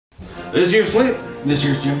This here's Clint. This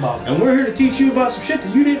here's Jim Bob. And we're here to teach you about some shit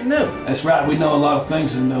that you didn't know. That's right, we know a lot of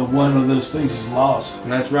things, and one of those things is laws.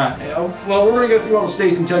 That's right. Well, we're going to go through all the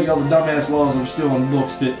states and tell you all the dumbass laws that are still in the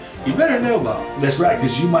books that you better know about. That's right,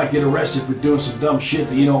 because you might get arrested for doing some dumb shit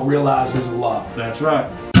that you don't realize is a law. That's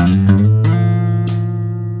right.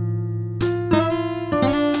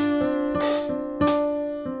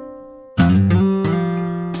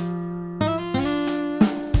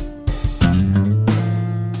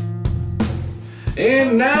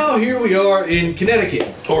 And now here we are in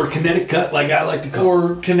Connecticut. Or Connecticut, like I like to call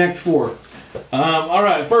it. Or Connect 4.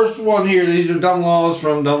 Alright, first one here. These are dumb laws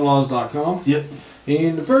from dumblaws.com. Yep.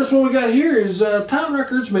 And the first one we got here is time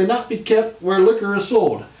records may not be kept where liquor is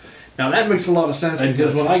sold. Now that makes a lot of sense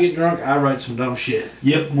because when I get drunk, I write some dumb shit.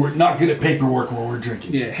 Yep, we're not good at paperwork when we're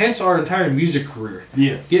drinking. Yeah, hence our entire music career.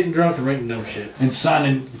 Yeah. Getting drunk and writing dumb shit. And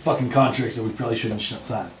signing fucking contracts that we probably shouldn't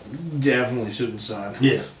sign. Definitely shouldn't sign.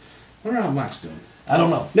 Yeah. I wonder how Mike's doing. I don't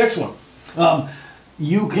know. Next one.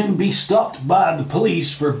 You can be stopped by the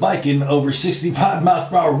police for biking over 65 miles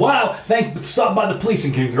per hour. Wow, stopped by the police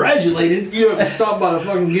and congratulated. You have to stop by the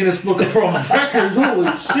fucking Guinness Book of World Records.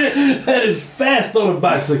 Holy shit. That is fast on a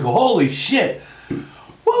bicycle. Holy shit.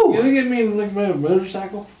 Woo. You think it mean like a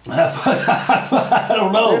motorcycle? I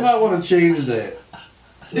don't know. They might want to change that.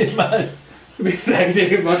 It might.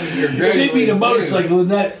 They mean a motorcycle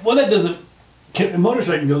and that. Well, that doesn't. A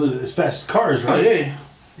motorcycle can go as fast as cars, right? Oh, yeah.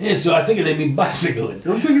 Yeah, so I think they mean bicycling.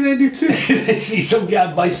 I'm thinking they do too. They see some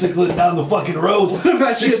guy bicycling down the fucking road. What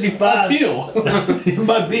about 65? It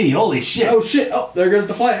might be. Holy shit. Oh shit. Oh, there goes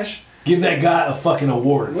the flash. Give that guy a fucking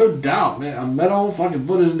award. No doubt, man. A medal, fucking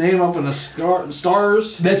put his name up in the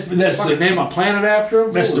stars. That's fucking name a planet after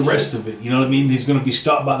him. That's the rest of it. You know what I mean? He's going to be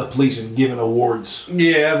stopped by the police and given awards.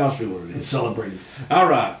 Yeah, that must be what it And is. celebrated. All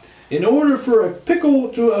right. In order for a pickle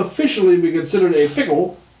to officially be considered a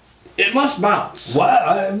pickle, it must bounce. Why?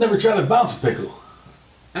 I've never tried to bounce a pickle.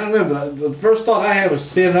 I don't know, but the first thought I had was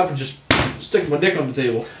standing up and just stick my dick on the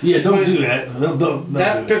table. Yeah, don't do that. Don't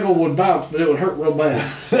that do pickle would bounce, but it would hurt real bad.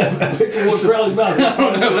 That pickle would probably bounce. I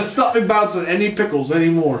don't know. Let's stop me bouncing any pickles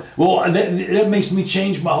anymore. Well, that makes me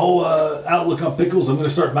change my whole outlook on pickles. I'm going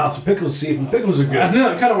to start bouncing pickles to see if the pickles are good. I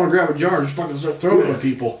know. I kind of want to grab a jar and just fucking start throwing them at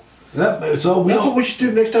people. That's what we should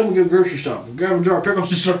do next time we go grocery shopping. Grab a jar of pickles,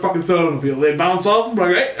 just start fucking throwing them at people. They bounce off them,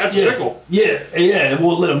 like, hey, that's a pickle. Yeah, and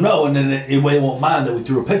we'll let them know, and then they won't mind that we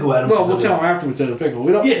threw a pickle at them. Well, we'll tell them after we threw the pickle.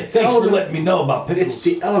 We don't. Yeah, thanks for letting me know about pickles. It's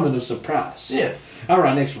the element of surprise. Yeah. All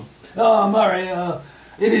right, next one. All right.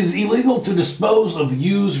 It is illegal to dispose of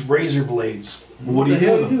used razor blades. What do you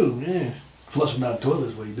do with them? Yeah. Flush them down the toilet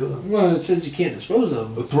is what you do. Well, it says you can't dispose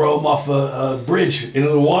of them. Throw them off a bridge into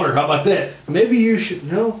the water. How about that? Maybe you should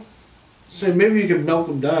know. So maybe you could melt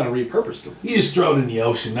them down and repurpose them. You just throw it in the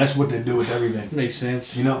ocean. That's what they do with everything. Makes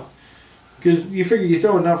sense. You know? Because you figure you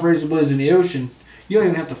throw enough razor blades in the ocean, you don't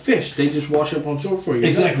even have to fish. They just wash up on shore for you.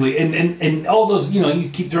 Exactly. And all those, you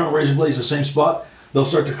keep throwing razor blades in the same spot, they'll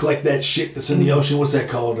start to collect that shit that's in the ocean. What's that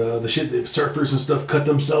called? The shit that surfers and stuff cut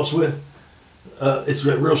themselves with. It's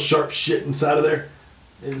that real sharp shit inside of there.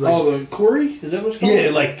 Like, the quarry? Is that what's called?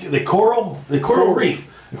 Yeah, like the coral reef.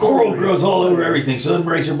 The coral grows all over everything, so them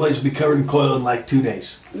razor blades will be covered in coil in like 2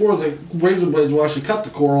 days. Or the razor blades will actually cut the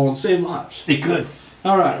coral and save lives. It could.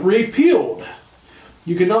 All right, repealed.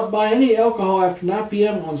 You cannot buy any alcohol after 9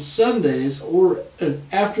 p.m. on Sundays or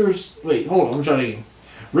after... Wait, hold on, I'm trying to again.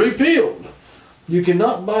 Repealed. You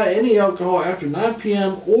cannot buy any alcohol after 9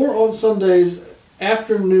 p.m. or on Sundays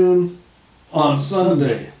afternoon on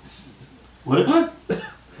Sunday. What?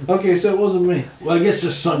 Okay, so it wasn't me. Well, I guess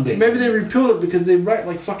just Sunday. Maybe they repealed it because they write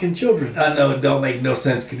like fucking children. I know, it don't make no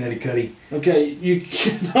sense, Connecticut. Okay, you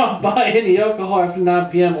cannot buy any alcohol after 9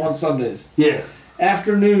 p.m. on Sundays. Yeah.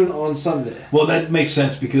 Afternoon on Sunday. Well, that makes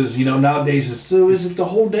sense because, nowadays it's... So is it the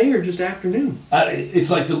whole day or just afternoon? It's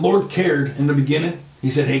like the Lord cared in the beginning. He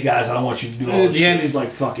said, hey guys, I don't want you to do all this at the end, he's like,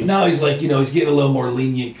 fuck it. Now he's like, he's getting a little more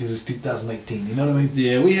lenient because it's 2018. You know what I mean?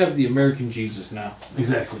 Yeah, we have the American Jesus now.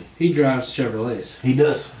 Exactly. He drives Chevrolets. He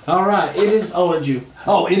does. All right, it is... I'll let you.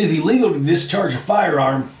 Oh, it is illegal to discharge a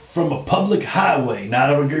firearm from a public highway. Now, I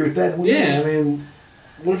don't agree with that. Yeah, I mean,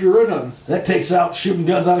 what if you're road hunting? That takes out shooting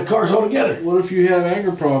guns out of cars altogether. What if you have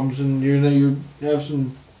anger problems and you have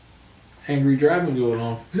some angry driving going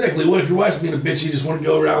on? Exactly. What if your wife's being a bitch? You just want to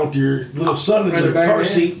go around with your little son in the car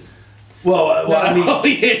seat. Well, I mean, oh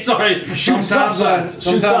yeah, sorry. Shoot stop signs.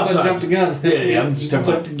 Sometimes I jump the gun. Yeah, I'm just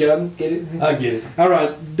talking about the gun. Get it? I get it. All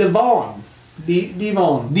right, Devon.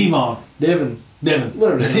 Devon.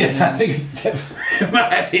 Whatever. Yeah, I think it's Devon. It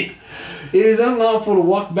might be. It is unlawful to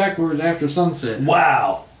walk backwards after sunset.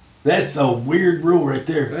 Wow, that's a weird rule right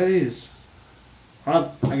there. That is.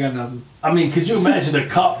 I got nothing. I mean, could you imagine a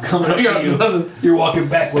cop coming up got to you? nothing. You're walking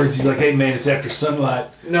backwards. He's like, "Hey man, it's after sunlight."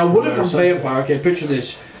 Now, what if Or a sunset. vampire? Okay, picture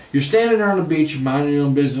this. You're standing there on the beach, you're minding your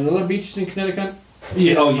own business. Are there beaches in Connecticut?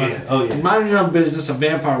 Yeah. Oh yeah. Oh yeah. You're minding your own business, a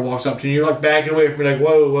vampire walks up to you, you're like backing away from me, like,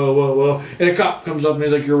 whoa, whoa, whoa, whoa. And a cop comes up and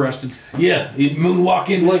he's like, you're arrested. Yeah. He'd moonwalk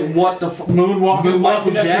in. Like, what the fuck? Moonwalking Moonwalking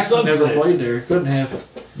Michael after Jackson never sunset. played there. Couldn't have.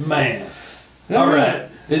 Man. All right.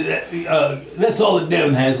 That's all that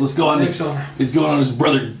Devin has. Let's go on. Next on. He's going on his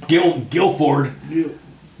brother Guilford.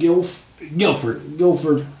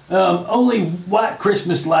 Guilford. Only white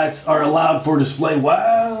Christmas lights are allowed for display.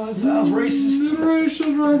 Wow, that sounds racist.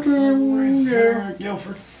 Racist right there.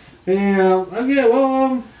 Guilford. Yeah. Okay.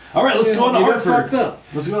 Well. All right, let's go on to you got Hartford. fucked up.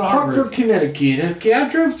 Let's go to Hartford, Connecticut. Okay, I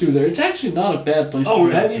drove through there. It's actually not a bad place. Oh,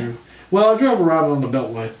 to drive have you? through. Well, I drove around on the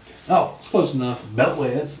Beltway. Oh, It's close enough.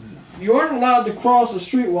 Beltway. That's You aren't allowed to cross the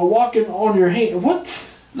street while walking on your hand. What?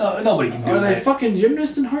 no, nobody can do Are that. they fucking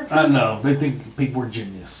gymnasts in Hartford? I know. They think people are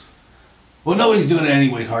genius. Well, nobody's doing it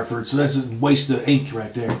anyways, Hartford. So that's a waste of ink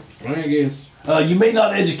right there. I guess. You may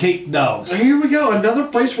not educate dogs. Here we go. Another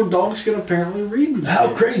place where dogs can apparently read and How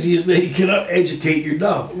shit. crazy is that you cannot educate your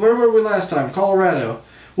dog? Where were we last time? Colorado.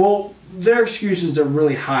 Well, their excuses are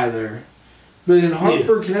really high there. But in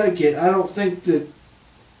Hartford, Connecticut, I don't think that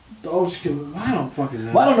dogs can. I don't fucking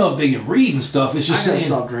know. Well, I don't know if they can read and stuff. It's just I gotta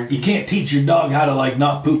saying stop drinking. you can't teach your dog how to like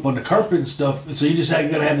not poop on the carpet and stuff. So you just gotta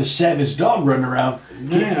have this savage dog running around.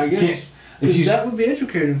 Yeah, I guess. If you that would be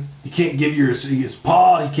educating. you can't give his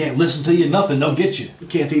paw, he can't listen to you, nothing. They'll get you. You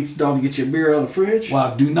can't teach the dog to get you a beer out of the fridge.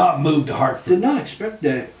 Wow, do not move to Hartford. Did not expect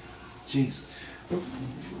that. Jesus.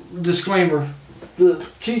 Disclaimer: the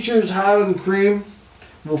teacher's Highland Cream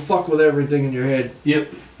will fuck with everything in your head. Yep.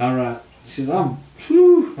 All right. She says,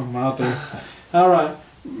 I'm out there. All right.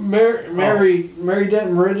 Mary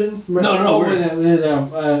Denton Meridian. No,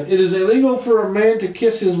 it is illegal for a man to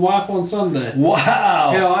kiss his wife on Sunday.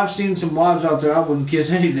 Wow. Hell, I've seen some wives out there I wouldn't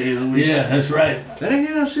kiss any day of the week. Yeah, that's right. Then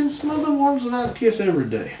again, I've seen some other ones that I'd kiss every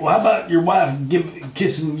day. Well, how about your wife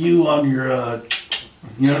kissing you on your,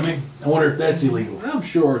 you know what I mean? I wonder if that's illegal. I'm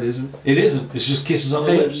sure it isn't. It isn't. It's just kisses on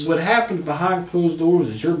the Hey, lips. what happens behind closed doors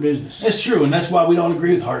is your business. That's true, and that's why we don't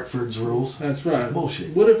agree with Hartford's rules. That's right.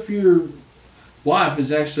 Bullshit. What if your wife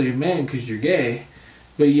is actually a man because you're gay,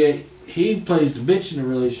 but yet he plays the bitch in the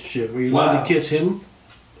relationship? Were you allowed Wow. to kiss him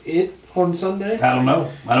on Sunday? I don't know.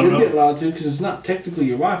 I don't Should be know. allowed to because it's not technically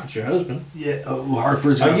your wife, it's your husband. Yeah, well,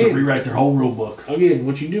 Hartford's going to have to Again. rewrite their whole rule book. Again,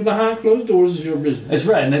 what you do behind closed doors is your business. That's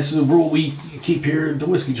right, and that's the rule we keep here at the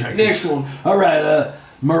Whiskey Drinkers. Next one. All right,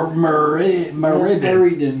 Meriden.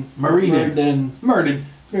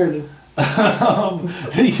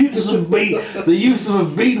 The use of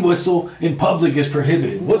a bean whistle in public is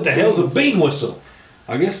prohibited. What the hell's a bean whistle?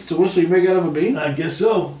 I guess it's a whistle you make out of a bean. I guess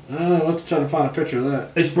so. I don't know. I'll have to try to find a picture of that.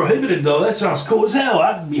 It's prohibited though. That sounds cool as hell.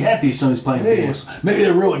 I'd be happy if somebody's playing bean Yeah. whistle. Maybe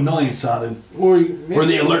they're real annoying sounding. Or Or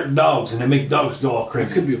they alert dogs and they make dogs go all that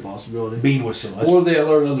crazy. could be a possibility. Bean whistle. That's Or they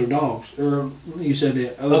alert other dogs. Or you said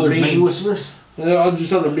that. other beans. bean whistlers.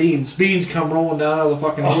 Just other beans. Beans come rolling down out of the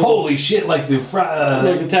fucking hills. Holy shit! Like the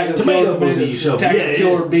Like Attack of the tomato Killer movie you showed. Attack of Yeah, the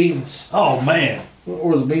Killer yeah. Beans. Oh man,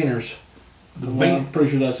 Or the Beaners. the Well, bean I'm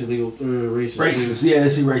pretty sure that's illegal. Racist. racist. Yeah,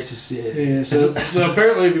 that's racist. Yeah. Yeah, so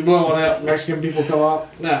apparently if you're blowing out, Mexican people come out.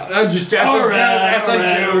 No, that's a joke. All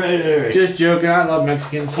right. Just joking. I love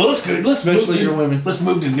Mexicans. Well, let's go. Let's Especially move your to, women. Let's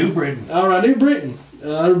move to New Britain. All right, New Britain.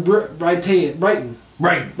 Brighton.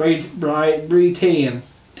 Right. Britain.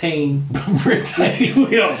 Tane. Britain.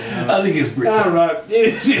 I think it's Britain. All right.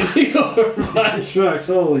 It is illegal to ride trucks.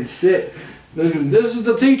 Holy shit. This is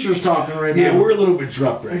the teachers talking right now. Yeah, we're a little bit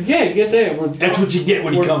drunk, right? Yeah, get that. That's what you get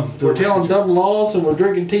when you come. to We're the telling Whiskey dumb laws and we're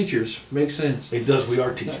drinking teachers. Makes sense. Drinkers. It does. We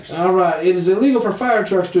are teachers. All right. It is illegal for fire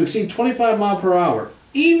trucks to exceed 25 miles per hour,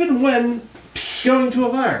 even when going to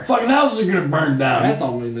a fire. Fucking houses are gonna burn down. That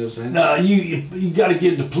don't make no sense. No, you got to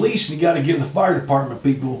give the police and you got to give the fire department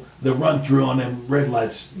people the run through on them red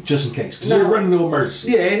lights just in case because they're No. running to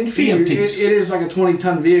emergencies. Yeah, and figure, it EMTs. is like a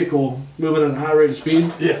 20-ton vehicle moving at a high rate of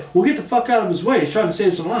speed. Yeah, Well, get the fuck out of his way. He's trying to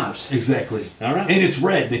save some lives. exactly. All right. And it's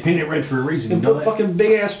red. They paint it red for a reason. And You know put that? fucking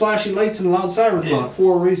big-ass flashy lights and loud sirens Yeah. on it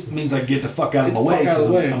for a reason. It means I get the fuck out Get of the my way fuck out of because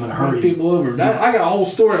the way. I'm in a Run hurry. people over. I got a whole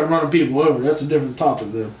story on running people over. That's a different topic,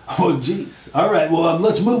 though. Oh, jeez. All right. Well,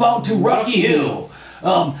 let's move on to Rocky Hill.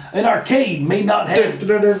 An arcade may not have.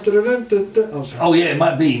 Oh, sorry. Oh yeah, it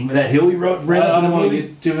might be that hill he ran I up in don't the want to movie.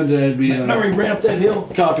 get too into that. Remember he ran up that hill?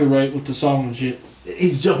 Copyright with the song and shit.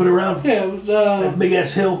 He's jumping around Yeah, it was, that big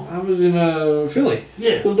ass hill. I was in Philly.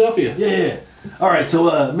 Yeah. Philadelphia. Yeah. All right.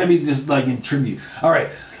 So maybe just like in tribute. All right.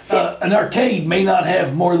 An arcade may not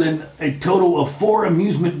have more than a total of 4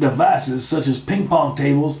 amusement devices, such as ping pong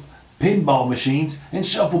tables, pinball machines, and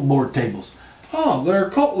shuffleboard tables. Oh, they're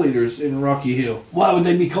cult leaders in Rocky Hill. Why would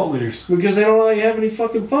they be cult leaders? Because they don't really have any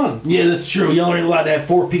fucking fun. Yeah, that's true. You're only allowed to have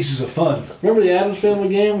 4 pieces of fun. Remember the Addams Family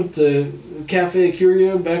game with the Cafe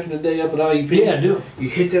Curio back in the day up at IUP? Yeah, I do. You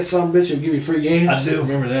hit that son of a bitch, it'll give you free games. I do.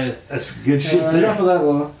 Remember that. That's good shit there. Enough of that,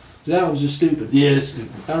 Law. That one's just stupid. Yeah, it's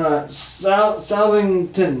stupid. Alright,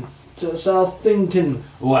 Southington.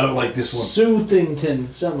 Oh, I don't like this one.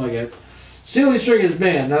 Soothington. Something like that. Silly string is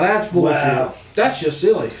banned. Now that's bullshit. Wow. That's just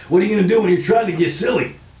silly. What are you going to do when you're trying to get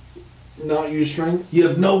silly? Not use string? You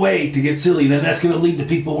have no way to get silly. Then that's going to lead to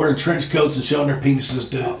people wearing trench coats and showing their penises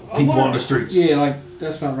to people on the streets. Yeah, like,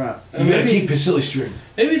 that's not right. You got to keep your silly string.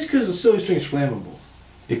 Maybe it's because the silly string's flammable.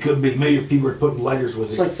 It could be. Maybe people are putting lighters with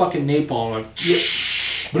it. It's like fucking napalm. Like,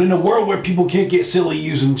 But in a world where people can't get silly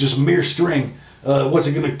using just mere string, what's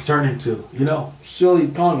it going to turn into? You know? Silly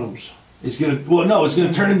condoms. It's going to, well, no, it's going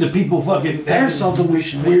to turn into people fucking... There's something we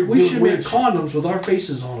should make. We should make condoms with our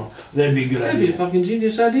faces on them. That'd be a good idea. That'd be a fucking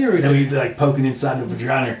genius idea right Then there. we'd like poking inside the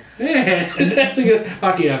vagina. Yeah, that's a good...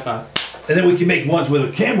 Okay, yeah, fine. And then we can make ones with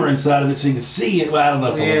a camera inside of it so you can see it. Well, I don't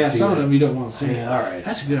know if I want to see some that. of them you don't want to see. Yeah, all right.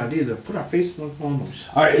 That's a good idea, though. Put our faces on condoms.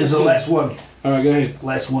 All right, this is the last one. All right, go ahead.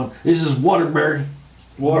 Last one. This is Waterbury.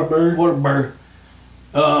 Waterbury.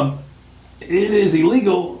 It is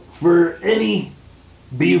illegal for any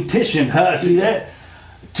beautician, see that?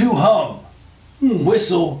 To hum,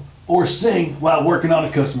 whistle, or sing while working on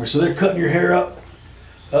a customer. So they're cutting your hair up,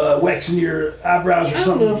 waxing your eyebrows or I don't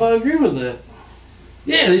something. know if I agree with that.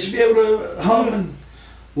 Yeah, they should be able to hum and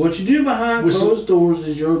What you do behind closed doors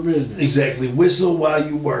is your business. exactly whistle while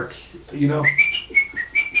you work. You know.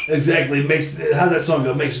 Exactly. It makes how's that song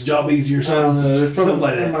go? Makes the job easier. Or I something. don't know. There's probably Something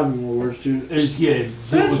like that. There might be more words to it. There's do it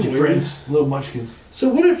That's with your weird. friends, little munchkins. So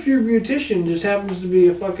what if your beautician just happens to be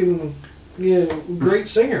a fucking great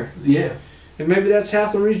singer? Yeah. And maybe that's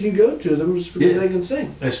half the reason you go to them, just because Yeah. they can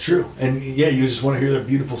sing. That's true. And yeah, you just want to hear their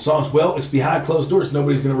beautiful songs. Well, it's behind closed doors.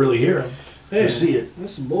 Nobody's going to really hear them or see it.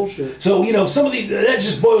 That's some bullshit. So, you know, some of these, that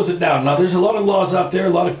just boils it down. Now, there's a lot of laws out there, a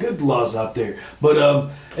lot of good laws out there. But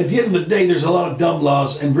at the end of the day, there's a lot of dumb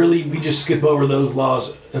laws. And really, we just skip over those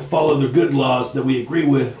laws and follow the good laws that we agree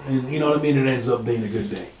with. And you know what I mean? It ends up being a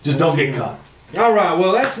good day. Just don't get caught. All right.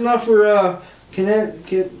 Well, that's enough for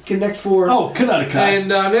Connect 4. Oh, Connecticut. And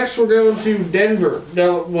next we're going to Denver.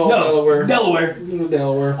 Delaware. Delaware.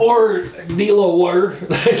 Delaware. Or Delaware,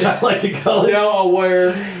 as I like to call it.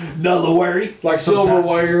 Delaware. Delaware. Like Sometimes.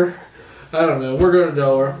 silverware. I don't know. We're going to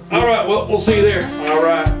Delaware. All right. Well, we'll see you there. All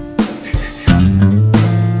right.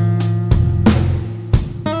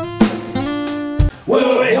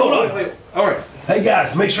 Wait, hold on. Wait. All right. Hey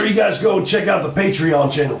guys, make sure you guys go and check out the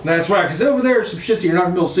Patreon channel. That's right, because over there some shit that you're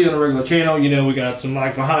not going to be able to see on the regular channel. You know, we got some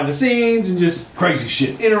like behind the scenes and just Crazy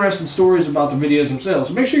shit. interesting stories about the videos themselves.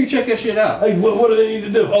 So make sure you check that shit out. Hey, what do they need to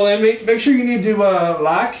do? Oh, then make sure you need to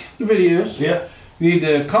like the videos. Yeah. You need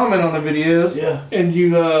to comment on the videos. Yeah. And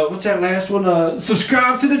you, what's that last one?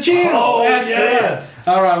 Subscribe to the channel. Oh, That's yeah. right.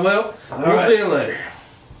 All right, well, we'll right. see you later.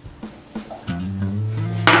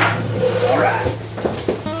 All right.